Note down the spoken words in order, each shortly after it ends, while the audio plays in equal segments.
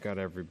Got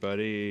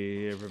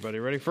everybody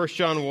ready? 1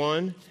 John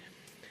 1.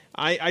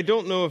 I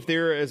don't know if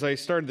there, as I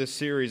started this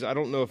series, I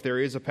don't know if there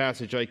is a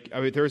passage,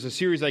 there's a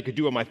series I could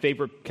do on my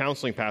favorite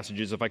counseling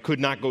passages if I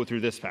could not go through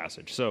this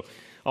passage. So,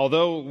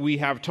 although we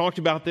have talked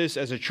about this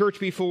as a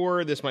church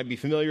before, this might be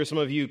familiar. Some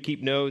of you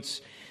keep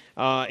notes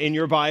in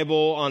your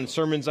Bible on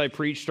sermons I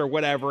preached or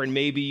whatever, and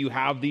maybe you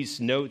have these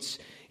notes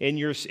in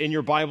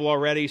your Bible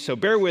already. So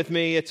bear with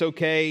me. It's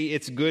okay.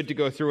 It's good to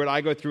go through it.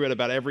 I go through it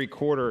about every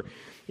quarter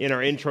in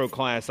our intro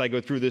class. I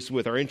go through this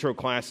with our intro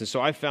class, and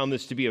so I found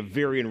this to be a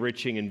very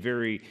enriching and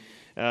very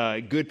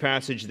good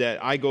passage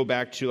that I go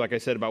back to, like I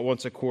said, about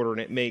once a quarter,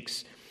 and it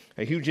makes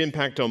a huge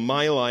impact on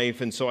my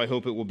life, and so I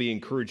hope it will be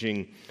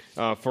encouraging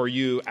for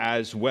you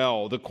as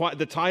well.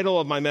 The title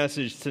of my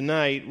message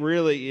tonight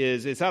really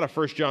is, it's out of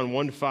 1 John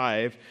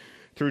 1:5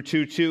 through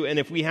 2:2, and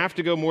if we have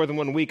to go more than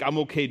 1 week, I'm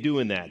okay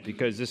doing that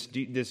because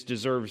this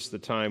deserves the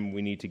time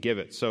we need to give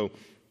it. So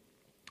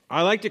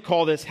I like to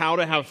call this How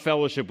to Have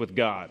Fellowship with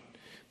God.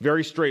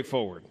 Very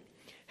straightforward.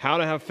 How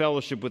to have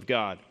fellowship with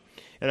God.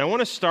 And I want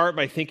to start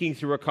by thinking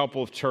through a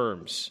couple of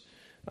terms.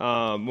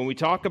 When we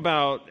talk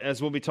about, as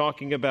we'll be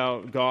talking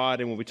about God,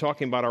 and we'll be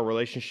talking about our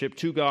relationship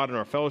to God and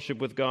our fellowship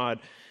with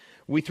God,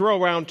 we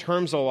throw around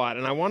terms a lot,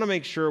 and I want to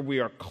make sure we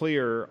are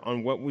clear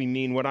on what we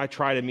mean, what I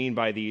try to mean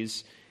by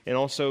these, and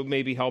also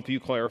maybe help you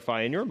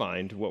clarify in your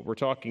mind what we're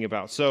talking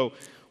about. So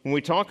when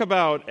we talk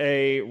about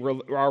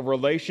our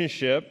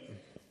relationship,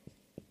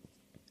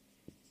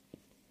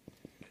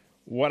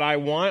 what I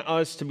want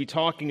us to be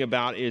talking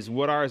about is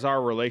what is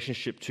our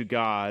relationship to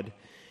God,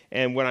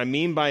 and what I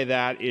mean by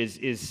that is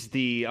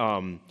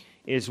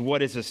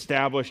what is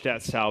established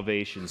at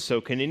salvation.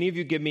 So, can any of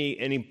you give me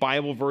any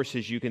Bible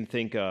verses you can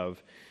think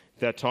of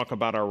that talk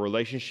about our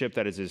relationship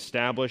that is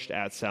established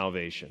at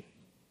salvation?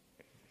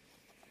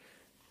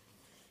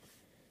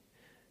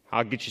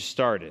 I'll get you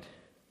started.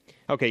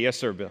 Okay, yes,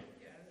 sir, Bill.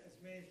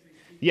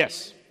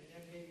 Yes.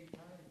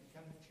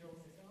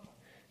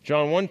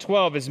 John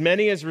 1:12, as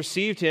many as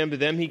received him, to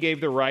them he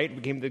gave the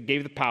right,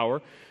 gave the power,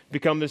 to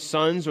become the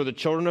sons or the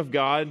children of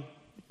God,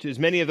 to as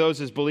many of those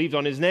as believed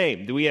on his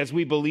name. As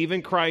we believe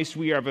in Christ,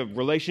 we have a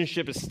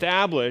relationship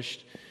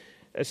established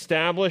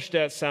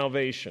at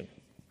salvation.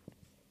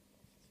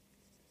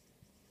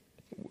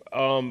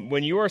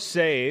 When you are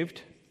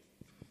saved,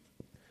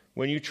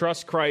 when you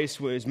trust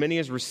Christ, as many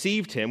as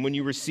received him, when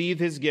you receive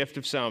his gift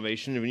of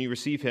salvation, and when you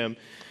receive him,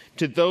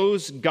 to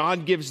those,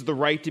 God gives the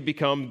right to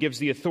become, gives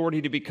the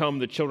authority to become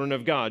the children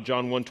of God,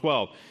 John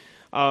 1:12.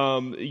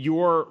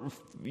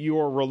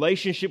 Your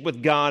relationship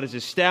with God is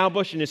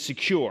established and is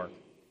secure.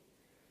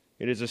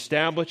 It is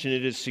established and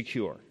it is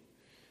secure.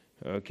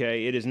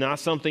 Okay? It is not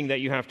something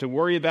that you have to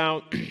worry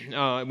about.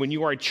 When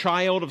you are a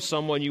child of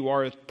someone, you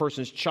are a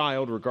person's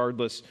child,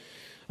 regardless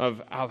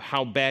of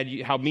how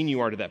mean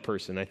you are to that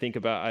person. I think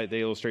about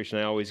the illustration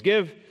I always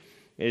give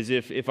is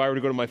if I were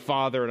to go to my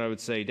father and I would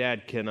say,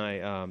 Dad, if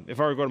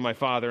I were to go to my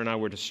father and I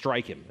were to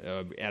strike him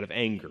out of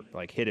anger,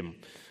 like hit him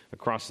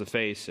across the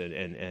face,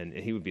 and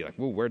he would be like,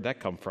 well, where'd that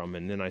come from?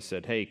 And then I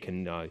said, hey,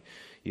 can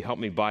you help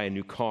me buy a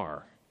new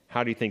car?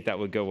 How do you think that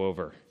would go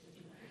over?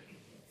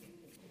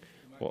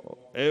 Well,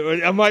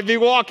 I might be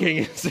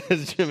walking,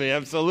 says Jimmy.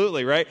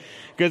 Absolutely, right?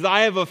 Because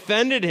I have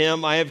offended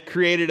him. I have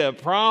created a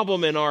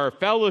problem in our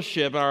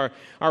fellowship, our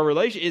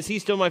relation. Is he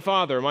still my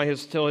father? Am I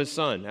still his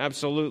son?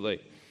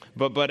 Absolutely.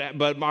 But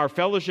our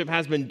fellowship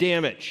has been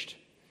damaged.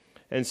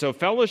 And so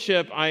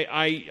fellowship,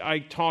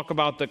 I talk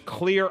about the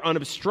clear,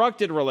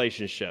 unobstructed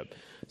relationship.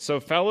 So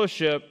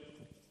fellowship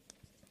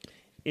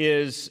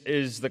is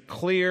the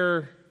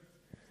clear,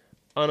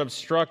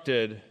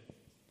 unobstructed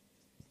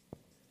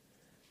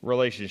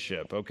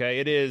relationship, okay?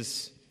 It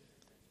is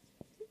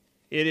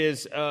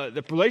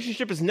the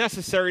relationship is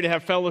necessary to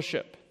have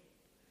fellowship.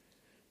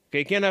 Okay,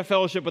 you can't have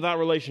fellowship without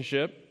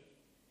relationship.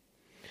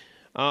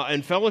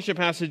 And fellowship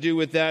has to do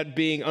with that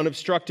being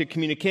unobstructed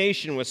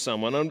communication with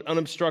someone, the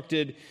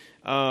unobstructed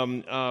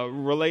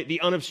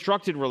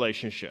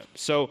relationship.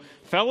 So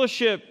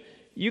fellowship,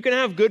 you can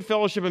have good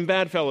fellowship and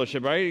bad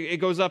fellowship, right? It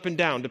goes up and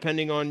down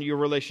depending on your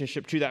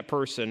relationship to that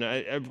person.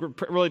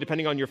 Really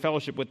depending on your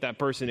fellowship with that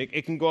person,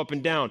 it can go up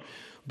and down.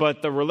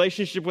 But the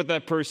relationship with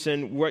that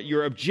person, what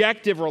your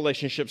objective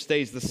relationship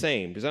stays the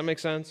same. Does that make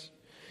sense?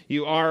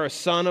 You are a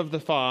son of the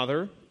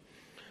Father,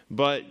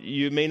 but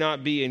you may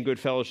not be in good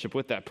fellowship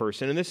with that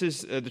person. And this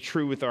is the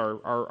true with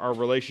our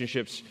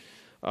relationships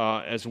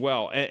as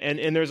well.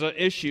 And there's an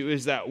issue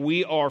is that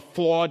we are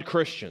flawed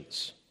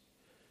Christians.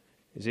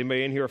 Is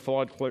anybody in here a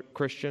flawed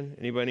Christian?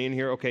 Anybody in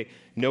here? Okay.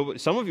 No,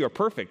 some of you are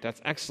perfect.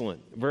 That's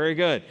excellent. Very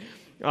good.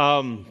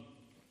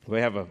 We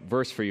have a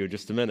verse for you in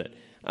just a minute.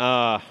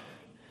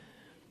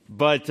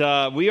 But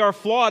we are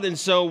flawed, and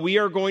so we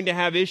are going to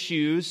have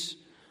issues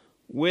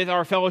with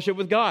our fellowship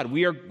with God.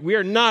 We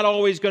are not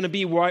always going to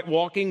be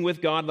walking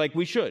with God like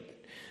we should.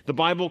 The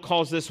Bible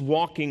calls this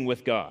walking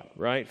with God,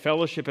 right?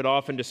 Fellowship it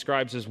often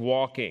describes as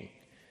walking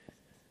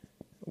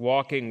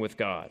with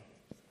God.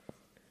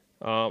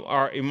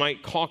 Or you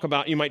might talk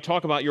about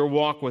your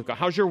walk with God.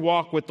 How's your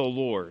walk with the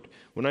Lord?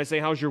 When I say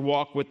how's your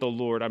walk with the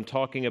Lord, I'm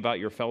talking about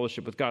your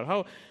fellowship with God.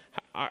 How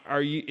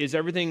is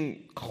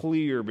everything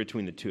clear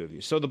between the two of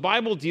you? So the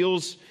Bible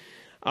deals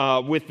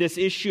with this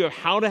issue of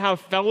how to have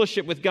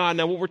fellowship with God.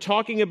 Now, what we're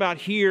talking about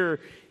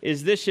here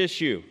is this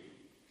issue.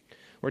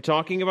 We're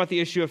talking about the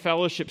issue of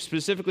fellowship.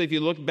 Specifically, if you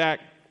look back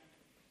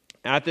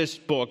at this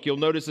book, you'll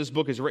notice this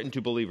book is written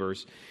to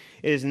believers.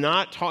 This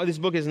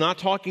book is not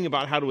talking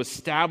about how to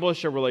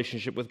establish a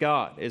relationship with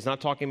God. It's not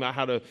talking about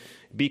how to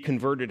be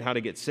converted, how to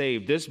get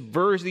saved.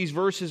 These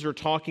verses are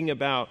talking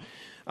about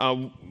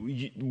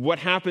what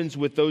happens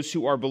with those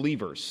who are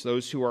believers,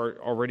 those who are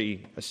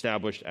already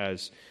established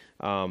as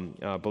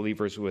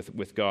believers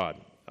with God.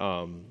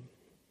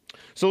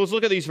 So let's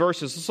look at these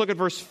verses. Let's look at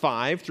verse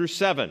 5 through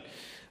 7.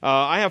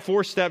 I have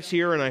 4 steps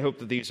here, and I hope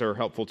that these are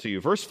helpful to you.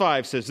 Verse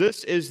 5 says,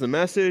 "This is the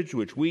message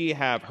which we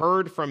have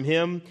heard from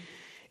him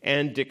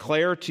and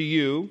declare to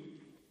you,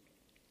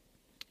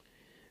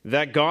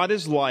 that God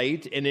is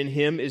light, and in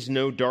him is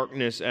no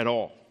darkness at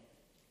all.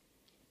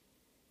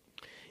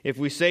 If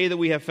we say that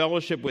we have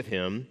fellowship with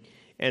him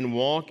and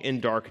walk in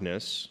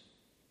darkness,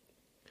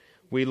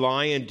 we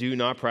lie and do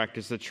not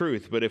practice the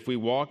truth. But if we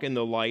walk in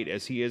the light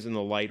as he is in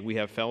the light, we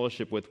have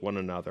fellowship with one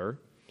another.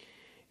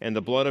 And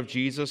the blood of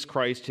Jesus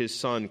Christ, his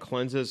Son,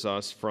 cleanses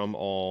us from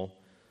all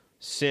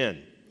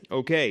sin."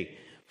 Okay,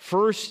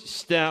 first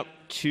step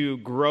to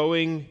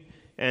growing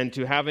and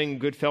to having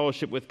good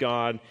fellowship with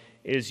God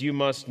is you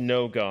must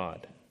know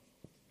God.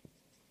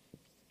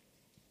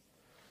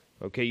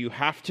 Okay, you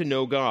have to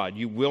know God.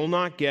 You will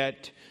not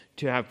get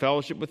to have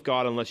fellowship with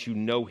God unless you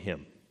know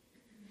him.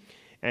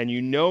 And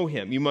you know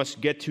him. You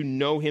must get to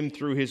know him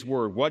through his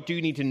word. What do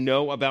you need to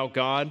know about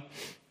God?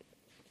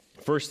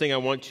 First thing I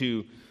want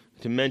to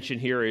mention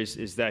here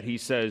is that he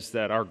says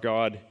that our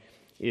God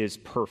is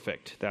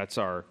perfect. That's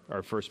our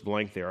first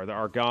blank there.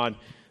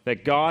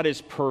 That God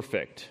is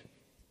perfect.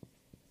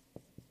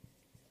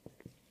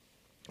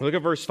 Look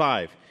at verse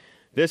 5.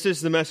 "This is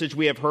the message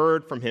we have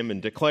heard from him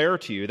and declare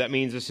to you." That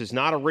means this is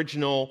not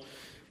original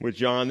with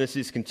John. This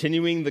is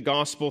continuing the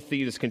gospel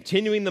theme. This is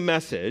continuing the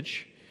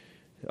message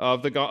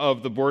of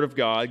the word of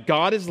God.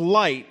 God is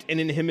light, and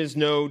in him is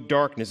no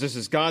darkness. This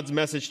is God's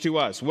message to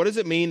us. What does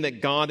it mean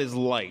that God is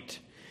light?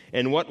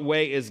 And what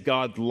way is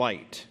God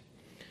light?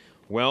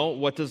 Well,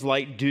 what does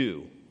light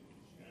do?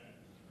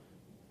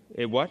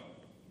 It what?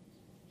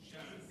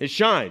 It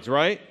shines,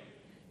 right?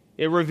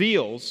 It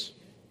reveals.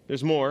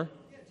 There's more.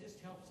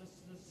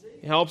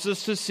 It helps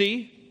us to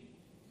see.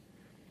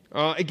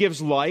 It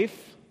gives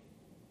life,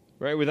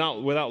 right?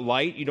 Without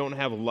light, you don't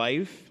have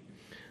life.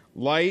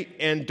 Light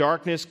and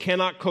darkness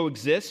cannot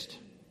coexist.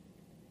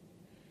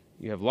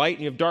 You have light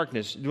and you have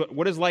darkness.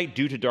 What does light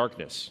do to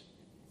darkness?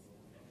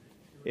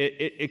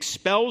 It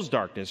expels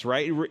darkness,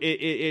 right?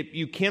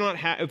 You cannot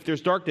have, if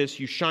there's darkness,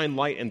 you shine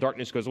light and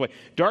darkness goes away.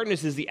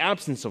 Darkness is the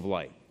absence of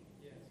light,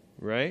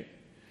 right?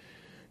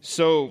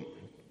 So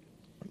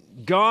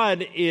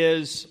God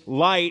is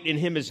light, in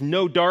him is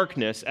no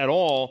darkness at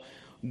all.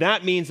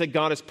 That means that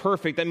God is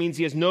perfect. That means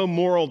he has no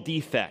moral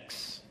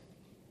defects.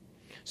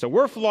 So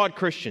we're flawed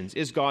Christians.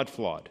 Is God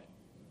flawed?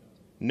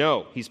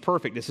 No, he's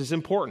perfect. This is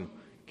important.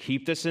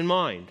 Keep this in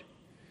mind.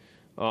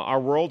 Our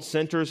world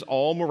centers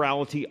all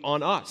morality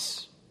on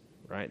us,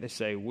 right? They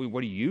say,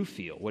 what do you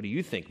feel? What do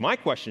you think? My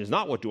question is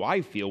not what do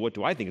I feel, what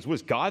do I think? It's what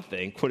does God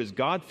think? What does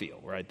God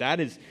feel, right? That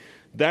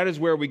is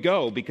where we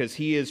go because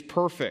he is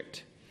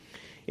perfect.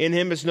 In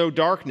him is no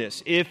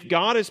darkness. If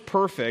God is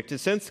perfect,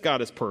 and since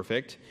God is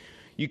perfect,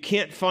 you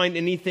can't find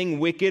anything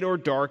wicked or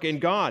dark in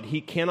God. He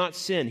cannot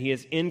sin. He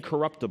is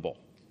incorruptible.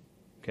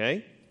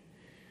 Okay?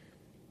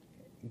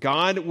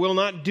 God will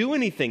not do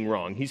anything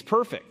wrong. He's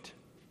perfect.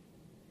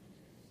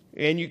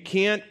 And you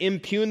can't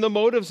impugn the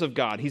motives of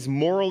God. He's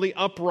morally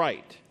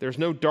upright. There's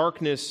no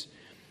darkness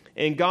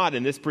in God.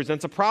 And this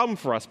presents a problem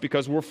for us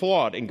because we're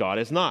flawed and God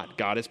is not.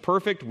 God is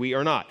perfect. We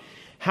are not.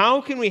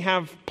 How can we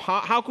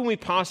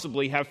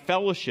possibly have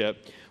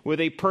fellowship with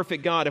a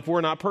perfect God if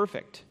we're not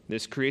perfect?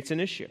 This creates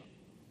an issue.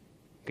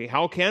 Okay,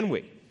 how can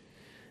we?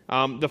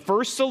 The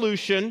first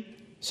solution,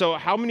 so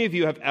how many of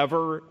you have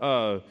ever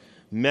or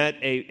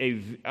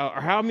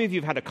how many of you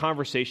have had a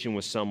conversation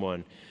with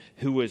someone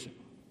who was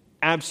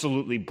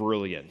absolutely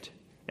brilliant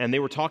and they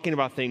were talking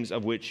about things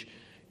of which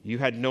you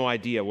had no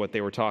idea what they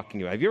were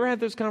talking about? Have you ever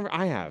had those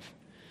conversations? I have.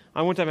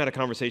 I one time had a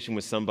conversation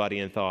with somebody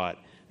and thought,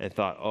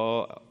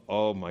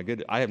 oh my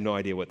goodness, I have no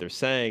idea what they're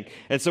saying.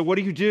 And so what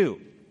do?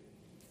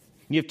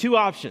 You have two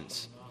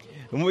options.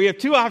 And we have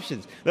two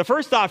options. The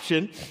first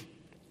option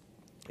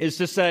is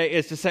to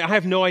say, I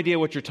have no idea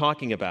what you're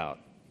talking about.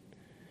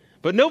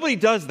 But nobody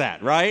does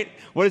that, right?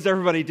 What does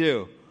everybody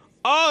do?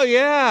 Oh,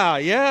 yeah,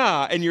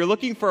 yeah. And you're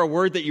looking for a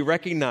word that you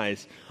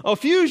recognize. Oh,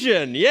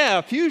 fusion.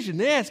 Yeah, fusion.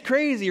 Yeah, it's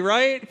crazy,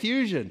 right?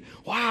 Fusion.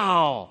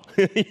 Wow.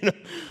 And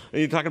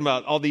you're talking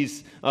about all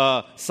these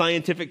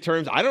scientific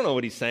terms. I don't know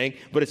what he's saying,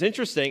 but it's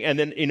interesting. And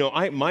then,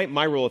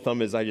 my rule of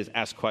thumb is I just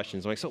ask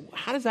questions. I'm like, so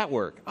how does that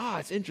work?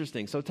 It's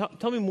interesting. So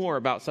tell me more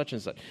about such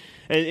and such.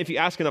 And if you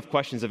ask enough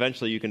questions,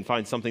 eventually you can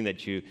find something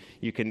that you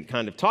can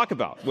kind of talk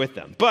about with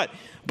them. But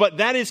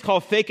that is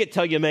called fake it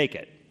till you make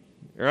it,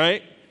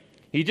 right?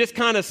 You just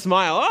kind of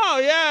smile. Oh,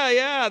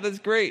 yeah, that's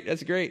great.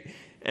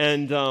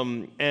 And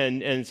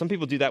some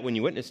people do that when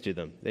you witness to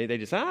them. They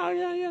just,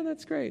 yeah,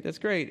 that's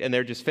great. And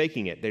they're just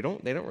faking it. They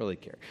don't really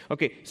care.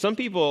 Okay, some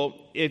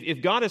people,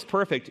 if God is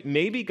perfect,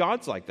 maybe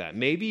God's like that.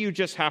 Maybe you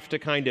just have to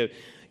kind of,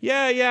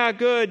 yeah,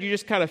 good. You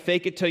just kind of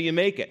fake it till you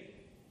make it.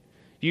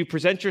 You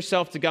present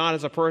yourself to God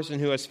as a person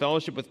who has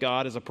fellowship with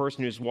God, as a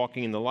person who's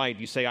walking in the light.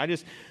 You say,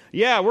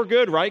 we're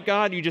good, right,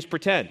 God? You just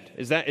pretend.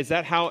 Is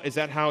that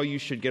how you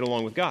should get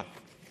along with God?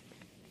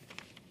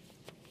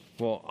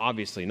 Well,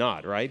 obviously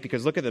not, right?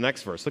 Because look at the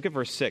next verse. Look at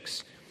verse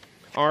 6.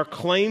 Our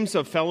claims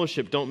of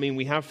fellowship don't mean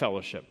we have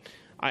fellowship.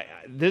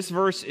 This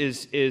verse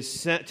is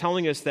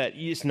telling us that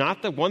it's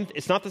not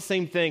the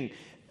same thing.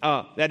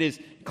 That is,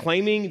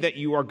 claiming that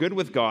you are good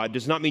with God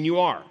does not mean you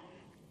are.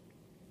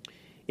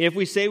 If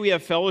we say we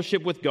have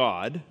fellowship with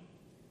God,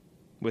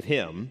 with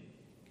Him,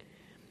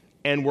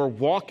 and we're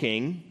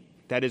walking,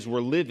 that is,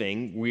 we're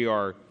living, we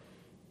are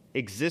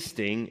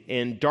existing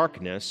in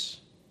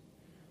darkness,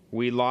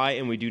 we lie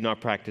and we do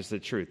not practice the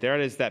truth. There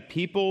it is that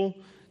people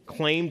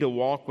claim to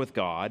walk with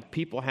God.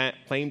 People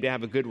claim to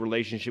have a good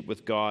relationship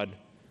with God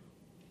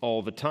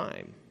all the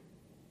time.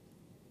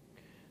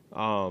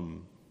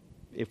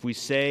 If we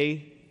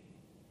say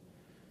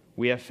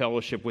we have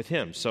fellowship with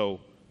Him. So,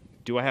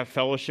 do I have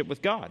fellowship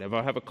with God? If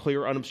I have a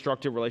clear,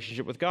 unobstructed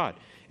relationship with God?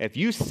 If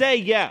you say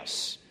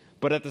yes,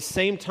 but at the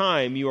same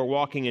time you are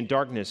walking in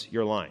darkness,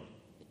 you're lying.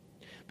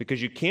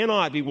 Because you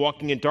cannot be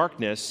walking in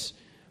darkness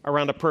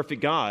around a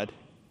perfect God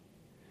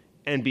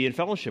and be in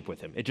fellowship with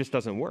Him. It just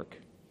doesn't work.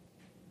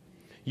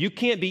 You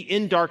can't be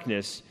in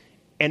darkness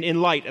and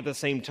in light at the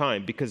same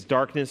time, because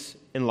darkness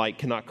and light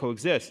cannot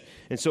coexist.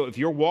 And so if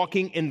you're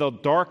walking in the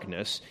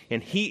darkness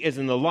and He is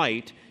in the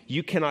light,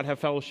 you cannot have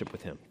fellowship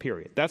with Him,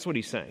 period. That's what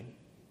he's saying.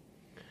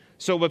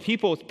 But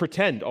people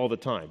pretend all the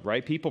time,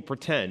 right? People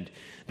pretend.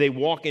 They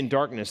walk in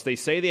darkness. They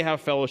say they have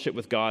fellowship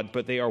with God,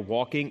 but they are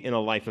walking in a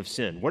life of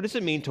sin. What does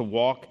it mean to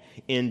walk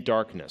in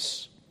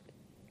darkness?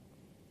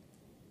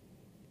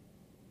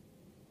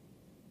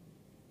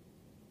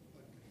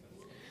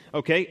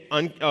 Okay,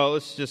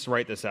 let's just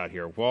write this out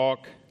here.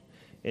 Walk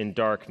in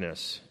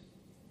darkness.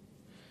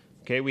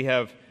 Okay, we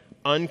have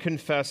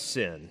unconfessed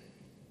sin.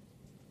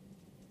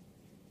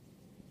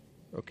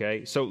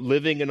 Okay, so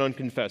living in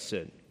unconfessed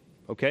sin.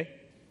 Okay?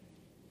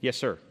 Yes,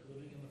 sir.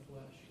 Living in the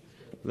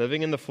flesh.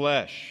 Living in the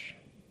flesh.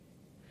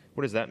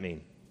 What does that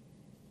mean?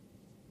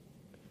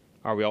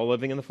 Are we all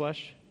living in the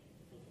flesh?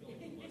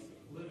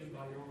 Living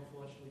by your own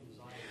fleshly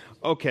desires.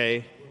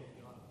 Okay.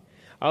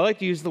 I like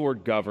to use the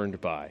word governed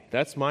by.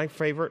 That's my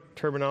favorite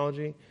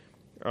terminology.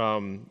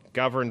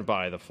 Governed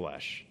by the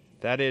flesh.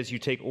 That is, you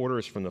take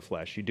orders from the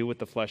flesh. You do what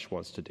the flesh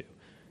wants to do.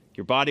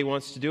 Your body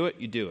wants to do it,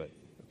 you do it.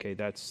 Okay,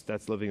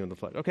 that's living in the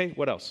flesh. Okay,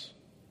 what else?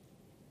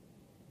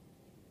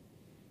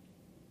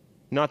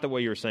 Not that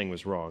what you were saying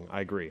was wrong.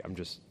 I agree.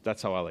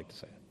 That's how I like to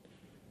say it.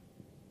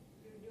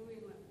 You're doing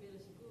what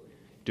feels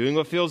good. Doing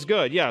what feels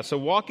good. Yeah, so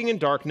walking in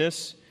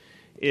darkness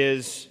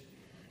is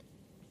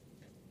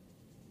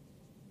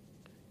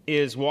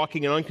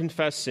walking in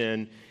unconfessed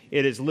sin.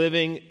 It is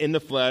living in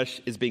the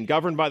flesh, is being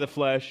governed by the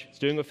flesh, it's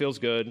doing what feels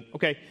good.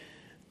 Okay.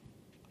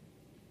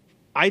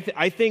 I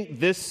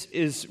think this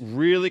is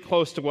really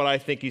close to what I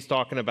think he's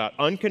talking about.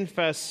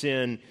 Unconfessed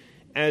sin,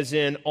 as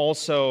in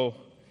also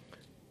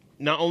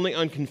not only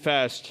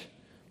unconfessed,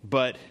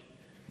 but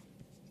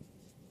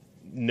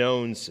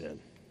known sin.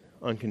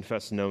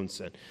 Unconfessed known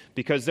sin.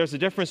 Because there's a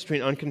difference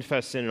between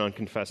unconfessed sin and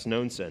unconfessed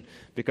known sin.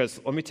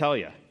 Because let me tell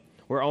you,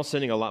 we're all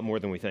sinning a lot more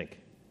than we think.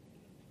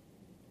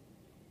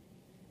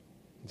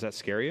 Does that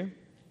scare you?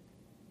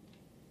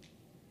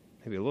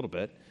 Maybe a little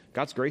bit.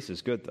 God's grace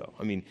is good, though.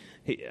 I mean,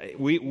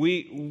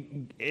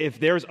 if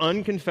there's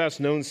unconfessed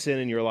known sin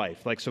in your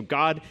life, so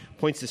God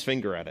points His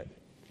finger at it.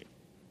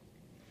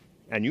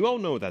 And you all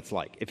know what that's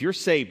like. If you're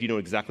saved, you know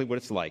exactly what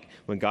it's like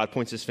when God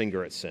points His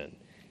finger at sin.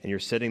 And you're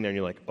sitting there and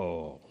you're like,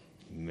 oh,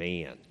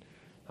 man,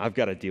 I've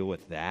got to deal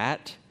with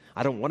that.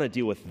 I don't want to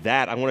deal with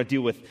that. I want to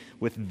deal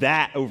with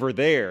that over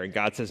there. And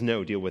God says,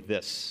 no, deal with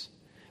this,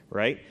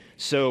 right?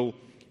 So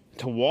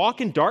to walk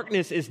in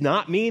darkness does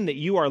not mean that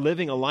you are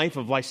living a life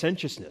of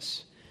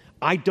licentiousness.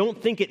 I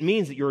don't think it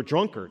means that you're a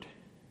drunkard.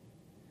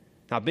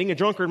 Now, being a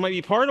drunkard might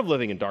be part of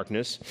living in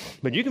darkness,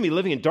 but you can be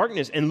living in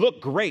darkness and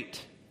look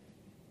great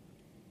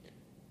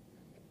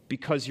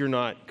because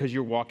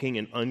you're walking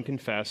in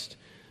unconfessed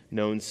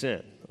known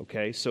sin.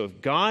 Okay? So if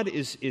God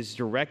is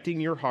directing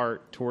your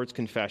heart towards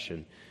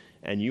confession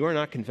and you are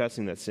not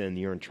confessing that sin,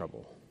 you're in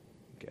trouble.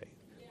 Okay?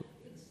 Yeah,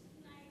 it's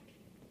like,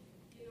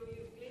 you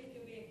claim to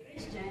be a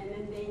Christian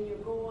and then you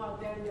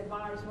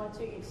about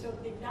taking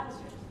something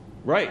downstairs.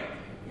 Right.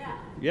 Yeah.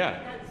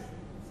 Yeah.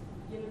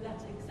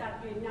 That's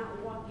exactly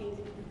not walking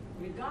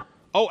with God.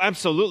 Oh,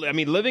 absolutely. I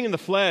mean, living in the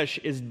flesh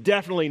is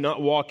definitely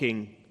not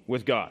walking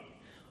with God.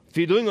 If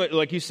you're doing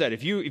like you said,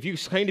 if you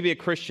claim to be a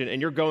Christian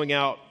and you're going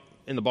out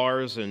in the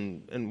bars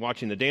and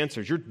watching the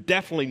dancers, you're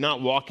definitely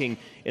not walking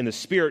in the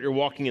Spirit, you're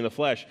walking in the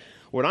flesh.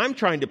 What I'm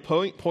trying to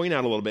point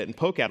out a little bit and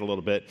poke at a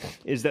little bit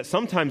is that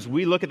sometimes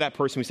we look at that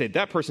person, we say,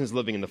 that person's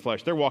living in the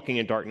flesh, they're walking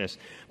in darkness,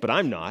 but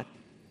I'm not.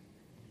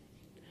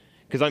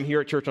 Because I'm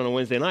here at church on a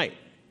Wednesday night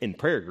in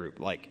prayer group.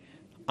 Like,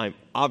 I'm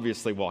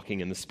obviously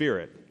walking in the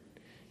Spirit.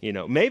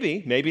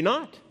 Maybe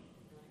not.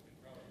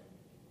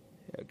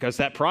 Because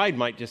that pride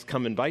might just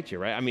come and bite you,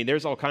 right? I mean,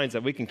 there's all kinds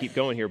that we can keep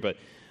going here, but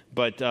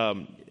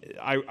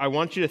I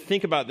want you to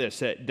think about this,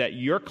 that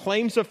your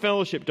claims of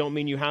fellowship don't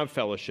mean you have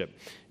fellowship.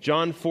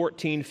 John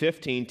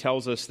 14:15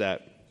 tells us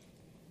that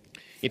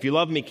if you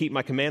love me, keep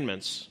my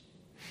commandments.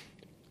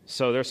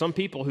 So there are some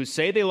people who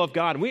say they love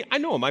God, and I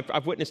know them.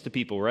 I've witnessed to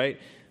people, right?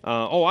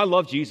 I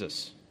love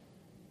Jesus,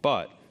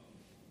 but,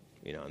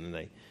 and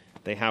then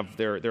they have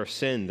their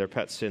sin, their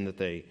pet sin that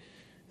they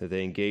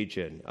engage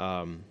in.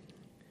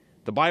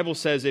 The Bible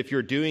says if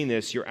you're doing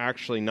this, you're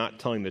actually not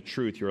telling the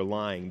truth, you're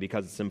lying,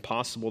 because it's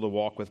impossible to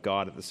walk with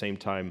God at the same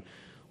time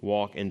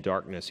walk in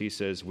darkness. He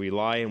says we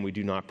lie and we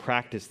do not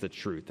practice the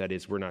truth. That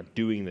is, we're not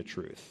doing the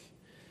truth.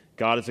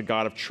 God is a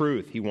God of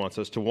truth. He wants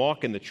us to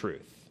walk in the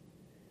truth.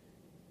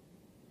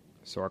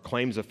 So our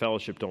claims of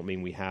fellowship don't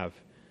mean we have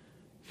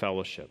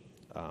fellowship.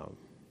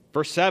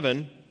 Verse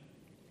 7,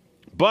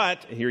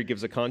 but, here he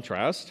gives a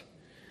contrast,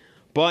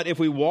 but if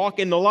we walk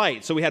in the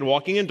light, so we had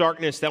walking in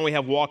darkness, then we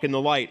have walk in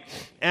the light.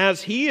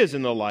 As he is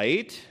in the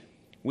light,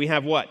 we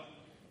have what?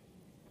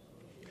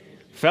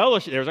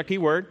 Fellowship. There's our key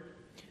word.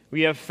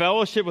 We have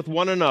fellowship with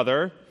one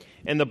another,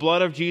 and the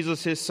blood of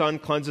Jesus, his son,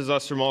 cleanses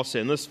us from all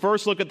sin. Let's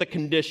first look at the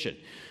condition.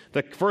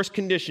 The first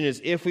condition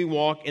is if we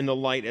walk in the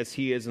light as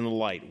he is in the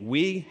light.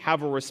 We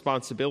have a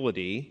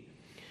responsibility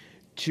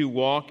to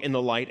walk in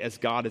the light as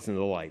God is in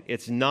the light.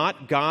 It's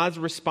not God's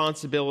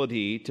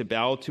responsibility to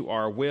bow to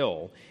our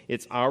will.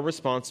 It's our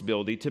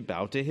responsibility to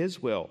bow to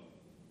his will.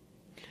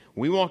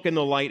 We walk in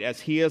the light as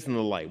he is in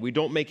the light. We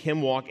don't make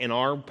him walk in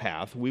our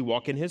path. We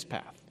walk in his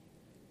path.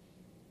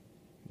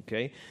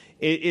 Okay?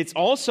 It's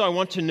also, I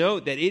want to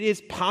note that it is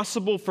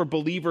possible for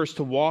believers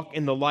to walk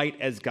in the light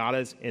as God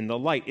is in the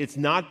light. It's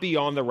not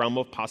beyond the realm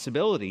of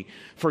possibility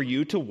for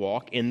you to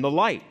walk in the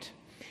light.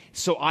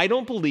 So I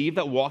don't believe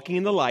that walking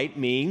in the light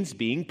means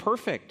being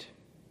perfect.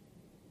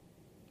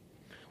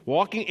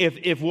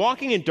 If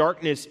walking in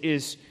darkness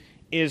is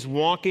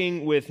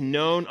walking with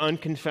known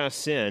unconfessed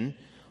sin,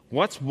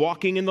 what's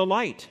walking in the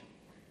light?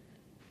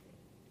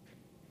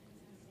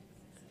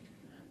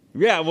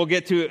 Yeah, we'll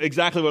get to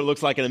exactly what it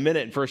looks like in a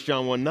minute in 1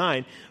 John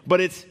 1:9, but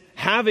it's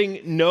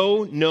having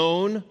no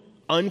known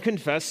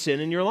unconfessed sin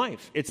in your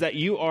life. It's that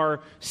you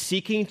are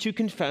seeking to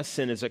confess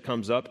sin as it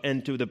comes up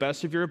and to the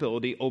best of your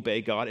ability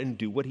obey God and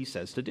do what he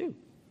says to do.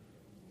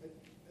 I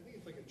think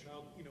it's like a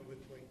child, with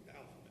like the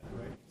alphabet,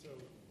 right? So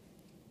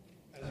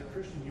as a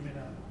Christian, you may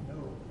not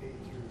know A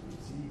through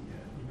Z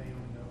yet. You may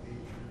only know A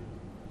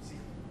through C,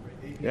 right?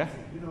 A, B, Yeah. and C.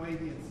 You know A,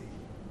 B, and C.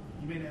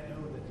 You may not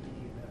know that D,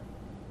 E, and F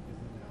is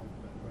in the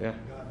alphabet, right?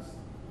 Yeah. God's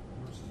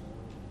merciful.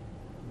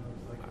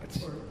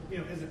 It's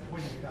like, isn't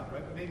pointing it out,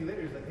 right? But maybe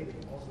later he's like,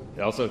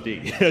 hey, also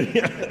D.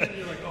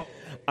 You're like, oh.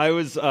 I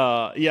was,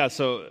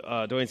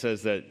 Dwayne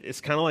says that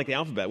it's kind of like the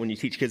alphabet. When you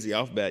teach kids the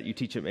alphabet, you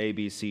teach them A,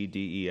 B, C,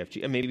 D, E, F,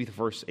 G. And maybe the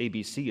first A,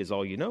 B, C is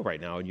all you know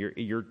right now. And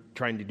you're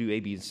trying to do A,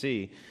 B, and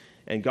C.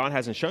 And God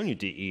hasn't shown you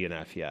D, E, and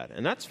F yet.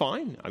 And that's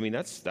fine. I mean,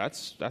 that's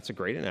a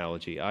great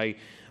analogy.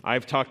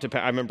 I've talked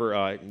to, I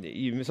remember,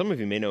 some of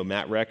you may know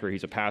Matt Recker.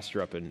 He's a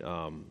pastor up in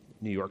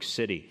New York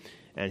City.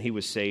 And he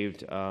was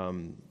saved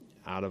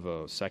out of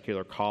a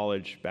secular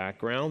college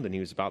background, and he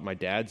was about my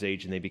dad's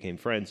age, and they became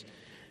friends,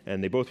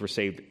 and they both were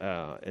saved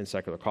in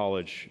secular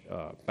college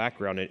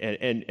background.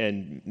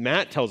 And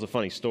Matt tells a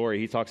funny story.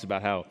 He talks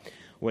about how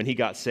when he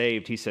got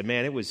saved, he said,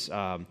 "Man, it was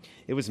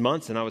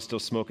months, and I was still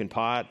smoking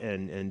pot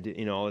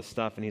and all this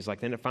stuff." And he's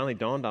like, then it finally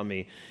dawned on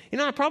me,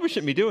 I probably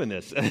shouldn't be doing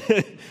this,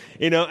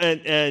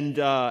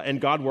 And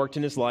God worked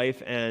in his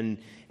life,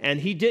 and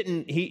he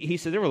didn't. He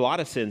said there were a lot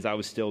of sins I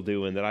was still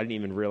doing that I didn't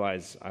even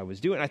realize I was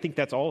doing. I think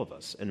that's all of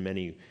us in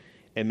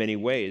many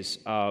ways.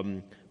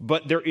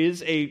 But there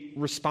is a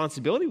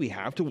responsibility we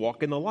have to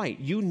walk in the light.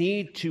 You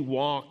need to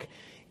walk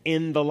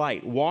in the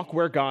light. Walk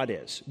where God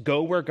is.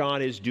 Go where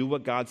God is. Do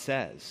what God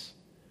says.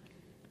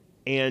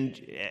 And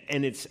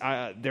it's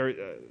there.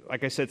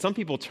 Like I said, some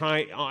people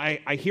try.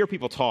 I hear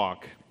people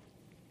talk.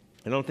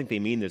 I don't think they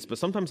mean this, but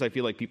sometimes I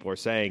feel like people are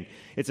saying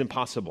it's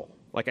impossible.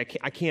 Like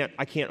I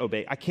can't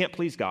obey. I can't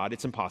please God.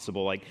 It's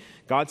impossible. Like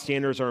God's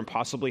standards are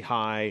impossibly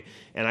high,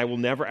 and I will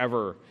never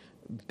ever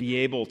be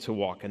able to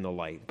walk in the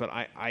light. But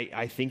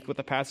I think what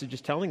the passage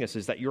is telling us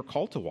is that you're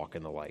called to walk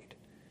in the light,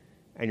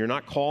 and you're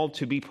not called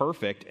to be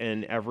perfect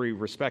in every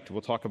respect.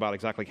 We'll talk about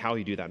exactly how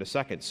you do that in a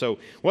second. So,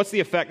 what's the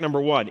effect? Number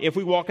one, if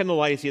we walk in the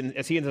light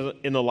as he is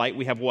in the light,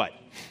 we have what?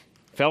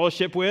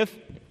 Fellowship with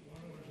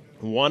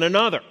one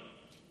another.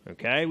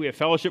 Okay? We have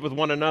fellowship with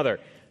one another.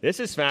 This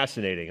is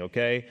fascinating,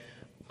 okay?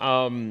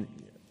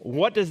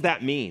 What does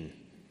that mean?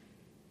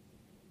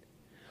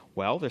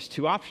 Well, there's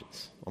two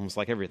options, almost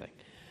like everything.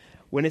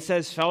 When it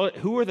says,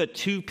 who are the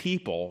two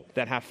people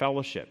that have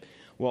fellowship?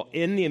 Well,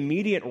 in the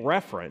immediate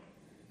referent,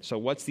 so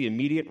what's the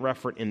immediate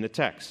referent in the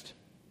text?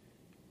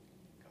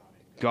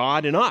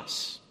 God and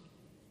us.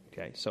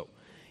 Okay, so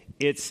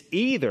it's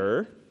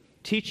either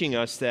teaching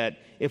us that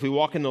if we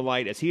walk in the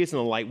light as he is in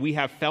the light, we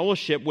have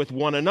fellowship with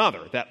one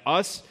another, that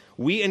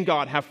we and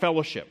God have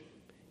fellowship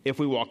if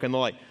we walk in the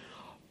light.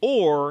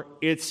 Or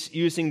it's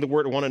using the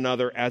word one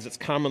another as it's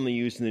commonly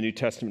used in the New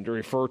Testament to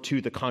refer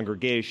to the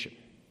congregation.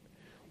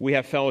 We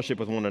have fellowship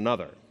with one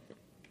another.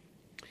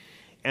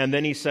 And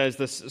then he says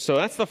this, so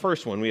that's the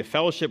first one. We have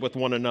fellowship with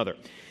one another.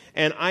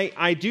 And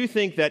I do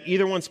think that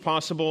either one's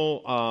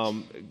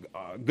possible.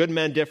 Good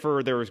men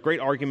differ. There's great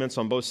arguments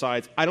on both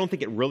sides. I don't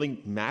think it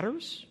really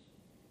matters,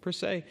 per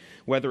se,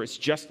 whether it's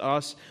just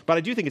us. But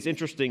I do think it's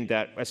interesting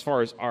that as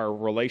far as our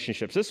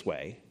relationships this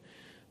way,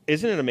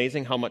 isn't it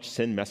amazing how much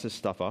sin messes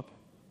stuff up?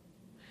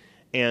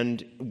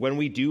 And when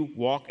we do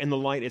walk in the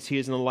light as he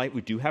is in the light,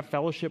 we do have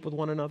fellowship with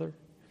one another.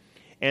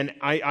 And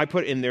I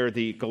put in there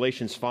the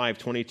Galatians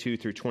 5:22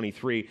 through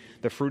 23,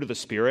 the fruit of the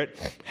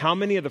Spirit. How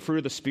many of the fruit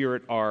of the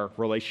Spirit are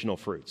relational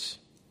fruits?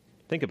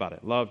 Think about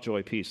it. Love,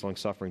 joy, peace,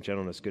 long-suffering,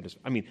 gentleness, goodness.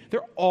 I mean, they're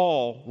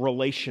all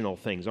relational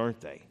things, aren't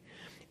they?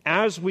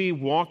 As we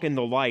walk in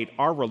the light,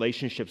 our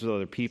relationships with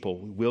other people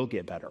will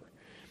get better.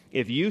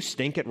 If you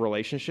stink at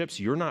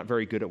relationships, you're not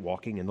very good at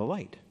walking in the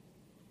light.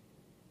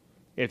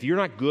 If you're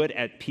not good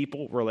at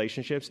people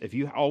relationships, if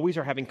you always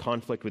are having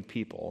conflict with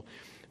people,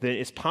 then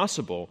it's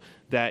possible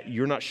that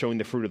you're not showing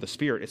the fruit of the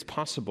Spirit. It's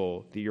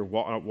possible that you're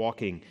not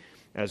walking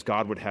as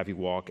God would have you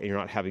walk, and you're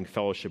not having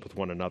fellowship with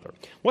one another.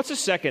 What's the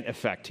second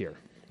effect here?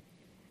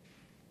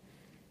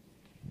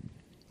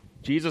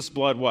 Jesus'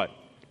 blood, what?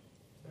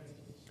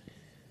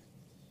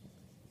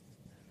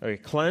 Okay,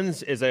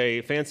 cleanse is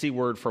a fancy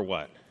word for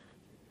what?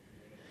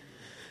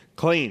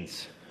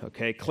 Cleans.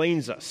 Okay,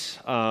 cleans us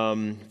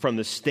from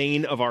the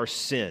stain of our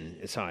sin,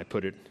 is how I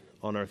put it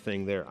on our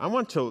thing there. I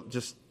want to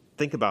just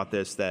think about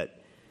this, that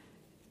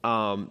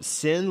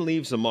sin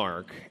leaves a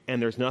mark,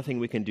 and there's nothing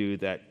we can do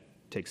that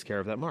takes care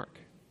of that mark.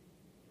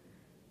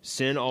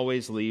 Sin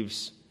always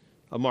leaves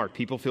a mark.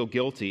 People feel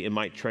guilty and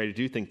might try to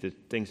do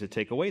things to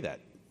take away that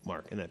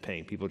mark and that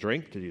pain. People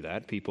drink to do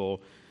that.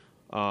 People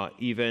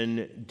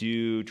even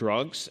do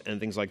drugs and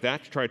things like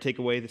that to try to take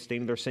away the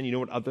stain of their sin. You know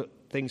what other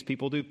things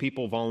people do?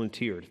 People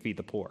volunteer to feed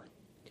the poor.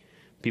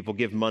 People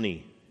give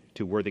money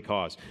to worthy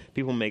cause.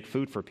 People make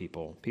food for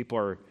people.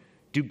 People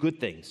do good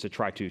things to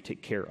try to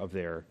take care of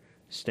their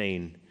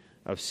stain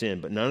of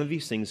sin. But none of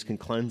these things can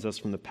cleanse us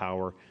from the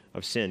power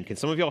of sin. Can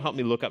some of y'all help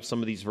me look up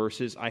some of these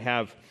verses? I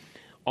have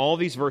all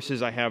these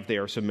verses I have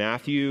there. So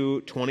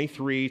Matthew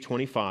 23,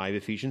 25,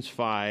 Ephesians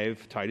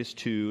 5, Titus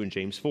 2, and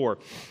James 4.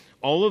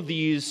 All of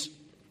these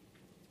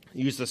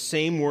use the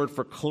same word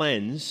for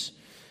cleanse,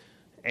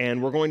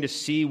 and we're going to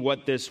see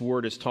what this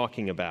word is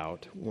talking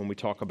about when we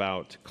talk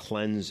about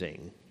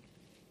cleansing.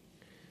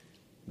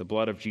 The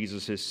blood of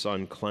Jesus, his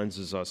Son,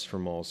 cleanses us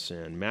from all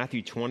sin.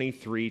 Matthew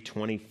 23,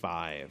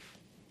 25.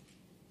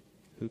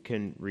 Who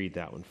can read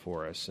that one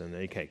for us? And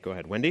okay, go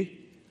ahead.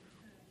 Wendy?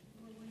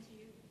 Well, one to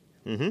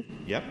you.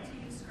 Yep. One to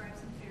you,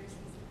 scribes and Pharisees,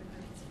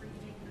 hypocrites, for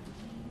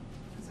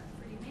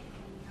you make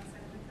clean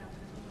outside of the cup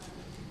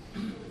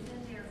and the blood.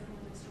 Within they are full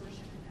of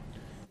extortion and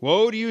nectar.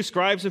 Woe to you,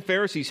 scribes and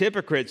Pharisees,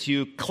 hypocrites!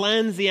 You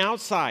cleanse the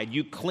outside.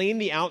 You clean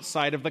the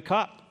outside of the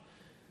cup.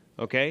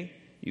 Okay?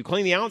 You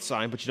clean the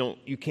outside, but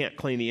you can't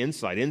clean the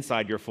inside.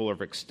 Inside, you're full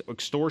of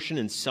extortion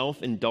and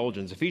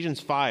self-indulgence. Ephesians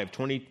 5,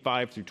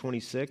 25 through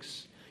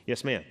 26.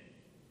 Yes, ma'am.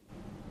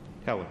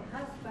 Helen.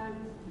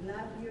 Husbands,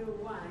 love your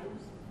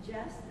wives,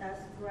 just as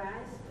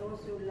Christ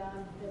also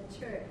loved the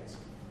church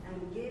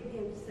and gave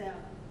himself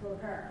for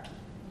her,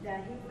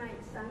 that he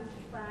might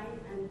sanctify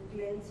and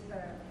cleanse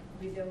her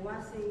with the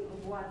washing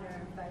of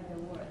water by the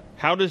word.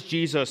 How does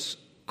Jesus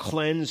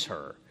cleanse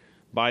her?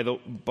 By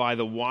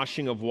the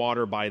washing of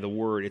water by the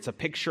word. It's a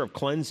picture of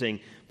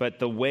cleansing, but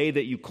the way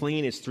that you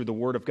clean is through the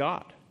word of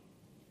God.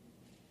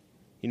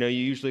 You know,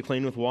 you usually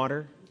clean with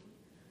water.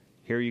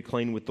 Here you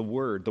clean with the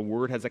word. The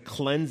word has a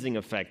cleansing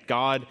effect.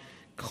 God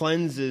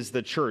cleanses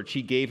the church.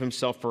 He gave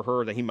himself for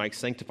her that he might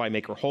sanctify,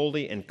 make her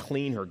holy, and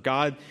clean her.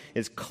 God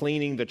is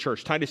cleaning the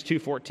church. Titus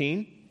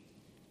 2:14.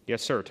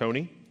 Yes, sir.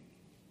 Tony?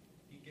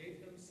 He gave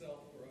himself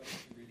for us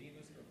to redeem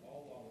us from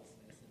all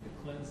lawlessness and to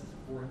cleanse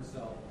for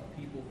himself a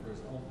people for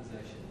his own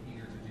possession,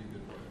 eager to do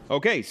good works.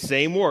 Okay,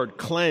 same word.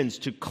 Cleanse,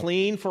 to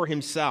clean for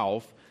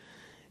himself.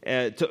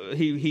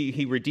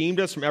 He redeemed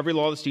us from every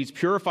lawless deeds,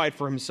 purified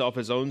for himself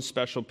his own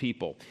special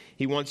people.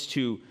 He wants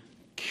to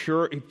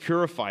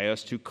purify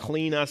us, to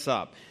clean us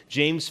up.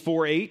 James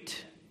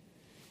 4:8.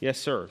 Yes,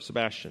 sir.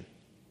 Sebastian.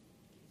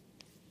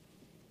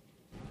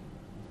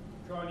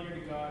 Draw near to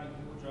God, and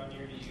he will draw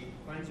near to you.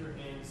 Cleanse your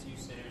hands, you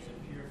sinners,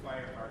 and purify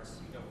your hearts,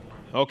 you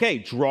double-minded. Okay,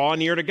 draw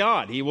near to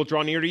God. He will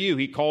draw near to you.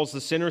 He calls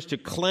the sinners to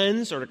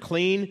cleanse or to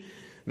clean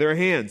their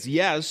hands.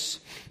 Yes,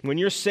 when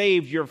you're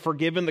saved, you're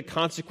forgiven the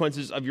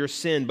consequences of your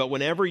sin. But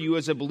whenever you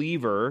as a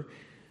believer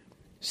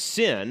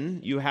sin,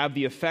 you have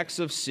the effects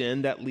of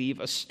sin that leave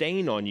a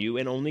stain on you,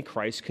 and only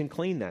Christ can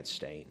clean that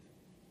stain.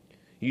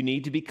 You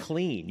need to be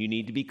clean. You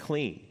need to be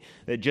clean.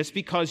 That just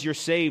because you're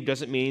saved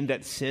doesn't mean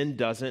that sin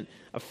doesn't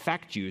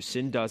affect you.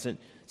 Sin doesn't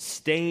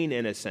stain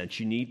in a sense.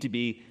 You need to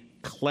be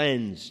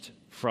cleansed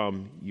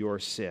from your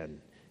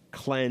sin.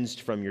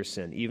 Cleansed from your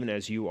sin, even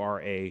as you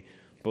are a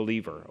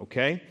believer,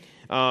 okay?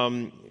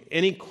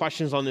 Any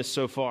questions on this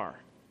so far?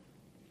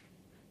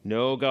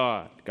 No,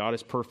 God. God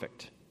is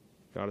perfect.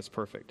 God is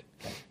perfect.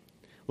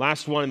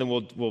 Last one, and then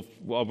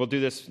we'll do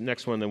this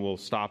next one, then we'll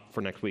stop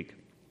for next week.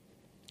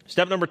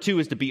 Step number 2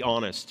 is to be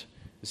honest.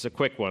 This is a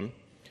quick one.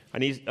 I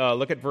need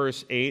look at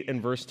verse 8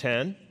 and verse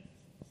 10.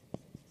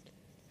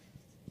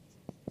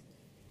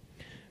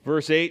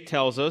 Verse 8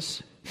 tells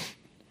us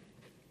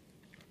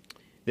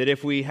that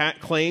if we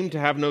claim to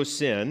have no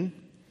sin,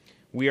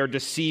 we are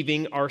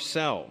deceiving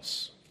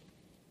ourselves.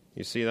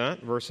 You see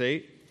that? Verse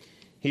 8.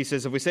 He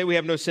says, if we say we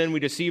have no sin, we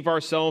deceive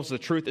ourselves. The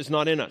truth is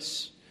not in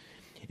us.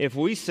 If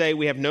we say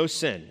we have no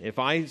sin, if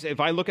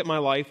I look at my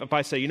life, if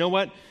I say, you know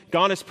what?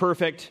 God is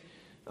perfect.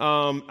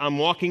 I'm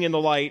walking in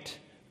the light.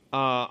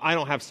 I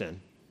don't have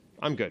sin.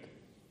 I'm good.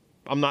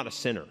 I'm not a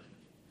sinner.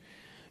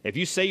 If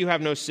you say you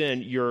have no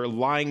sin, you're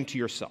lying to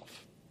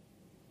yourself.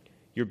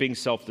 You're being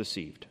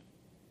self-deceived.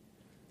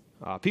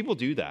 People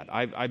do that.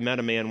 I met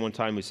a man one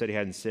time who said he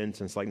hadn't sinned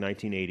since like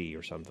 1980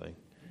 or something.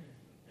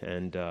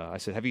 And I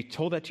said, have you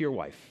told that to your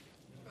wife?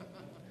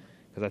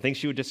 Because I think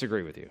she would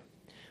disagree with you.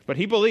 But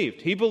he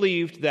believed. He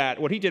believed that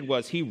what he did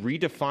was he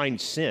redefined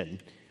sin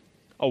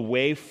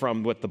away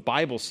from what the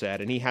Bible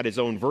said, and he had his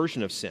own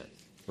version of sin,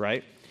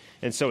 right?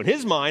 And so in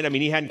his mind, I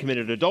mean, he hadn't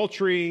committed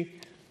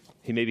adultery.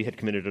 He maybe had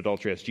committed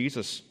adultery as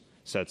Jesus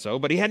said so,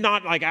 but he had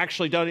not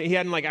actually done it. He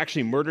hadn't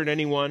actually murdered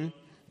anyone.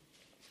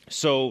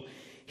 So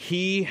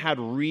he had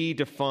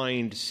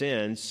redefined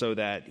sin so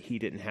that he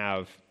didn't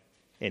have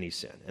any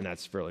sin, and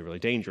that's really, really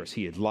dangerous.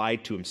 He had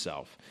lied to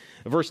himself.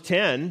 Verse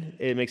 10,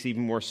 it makes it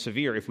even more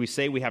severe. If we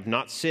say we have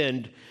not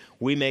sinned,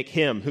 we make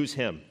him, who's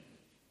him?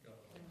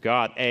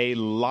 God, a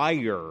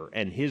liar,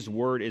 and his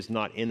word is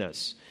not in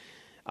us.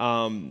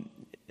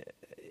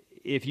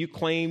 If you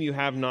claim you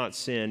have not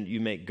sinned, you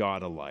make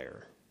God a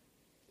liar.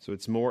 So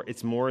it's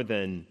more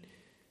than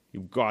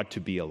God to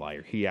be a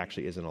liar. He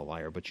actually isn't a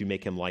liar, but you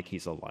make him like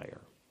he's a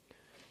liar.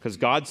 Because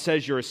God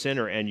says you're a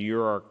sinner, and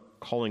you are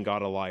calling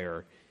God a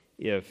liar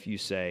if you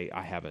say,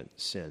 I haven't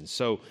sinned.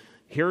 So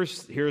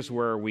here's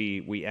where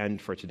we end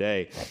for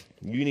today.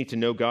 You need to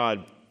know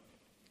God,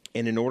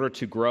 and in order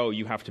to grow,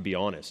 you have to be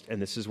honest.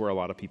 And this is where a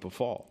lot of people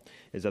fall,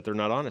 is that they're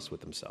not honest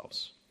with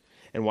themselves.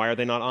 And why are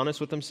they not honest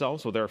with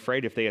themselves? Well, they're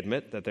afraid if they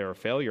admit that they're a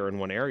failure in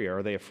one area.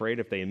 Are they afraid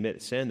if they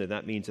admit sin, then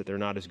that means that they're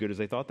not as good as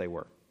they thought they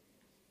were?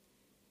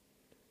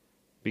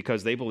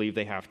 Because they believe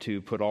they have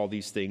to put all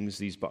these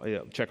things,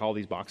 check all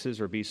these boxes,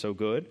 or be so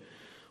good,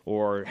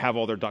 or have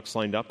all their ducks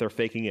lined up. They're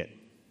faking it.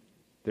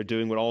 They're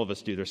doing what all of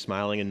us do. They're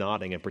smiling and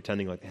nodding and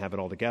pretending like they have it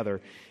all together,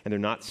 and they're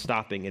not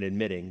stopping and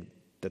admitting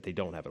that they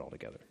don't have it all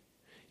together.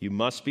 You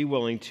must be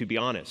willing to be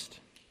honest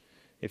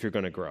if you're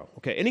going to grow.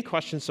 Okay, any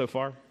questions so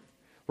far?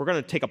 We're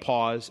going to take a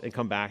pause and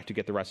come back to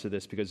get the rest of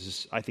this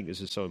because I think this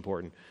is so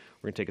important.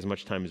 We're going to take as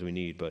much time as we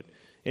need. But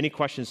any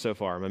questions so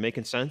far? Am I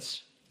making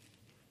sense?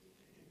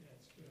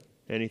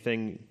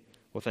 Anything?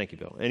 Well, thank you,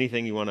 Bill.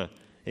 Anything you want to,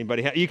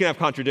 anybody, you can have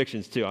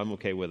contradictions too. I'm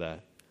okay with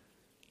that.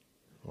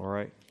 All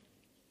right.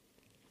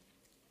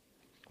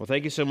 Well,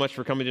 thank you so much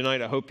for coming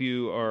tonight. I hope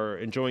you are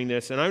enjoying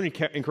this. And I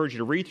would encourage you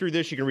to read through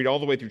this. You can read all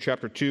the way through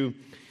chapter 2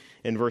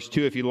 and verse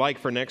 2 if you like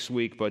for next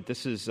week. But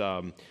this is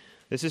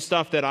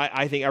stuff that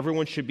I think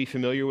everyone should be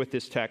familiar with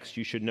this text.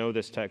 You should know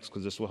this text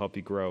because this will help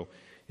you grow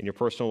in your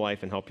personal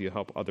life and help you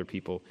help other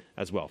people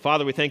as well.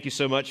 Father, we thank you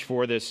so much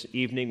for this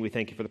evening. We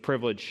thank you for the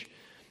privilege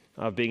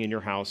of being in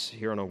your house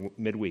here on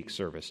a midweek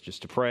service,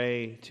 just to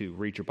pray, to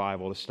read your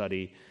Bible, to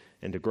study,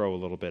 and to grow a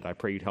little bit. I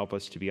pray you'd help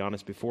us to be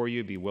honest before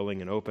you, be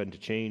willing and open to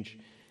change.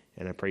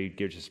 And I pray you'd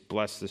just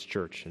bless this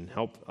church and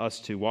help us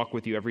to walk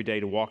with you every day,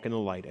 to walk in the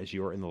light as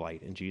you are in the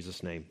light. In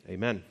Jesus' name,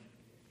 amen.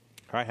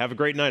 All right, have a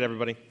great night,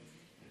 everybody.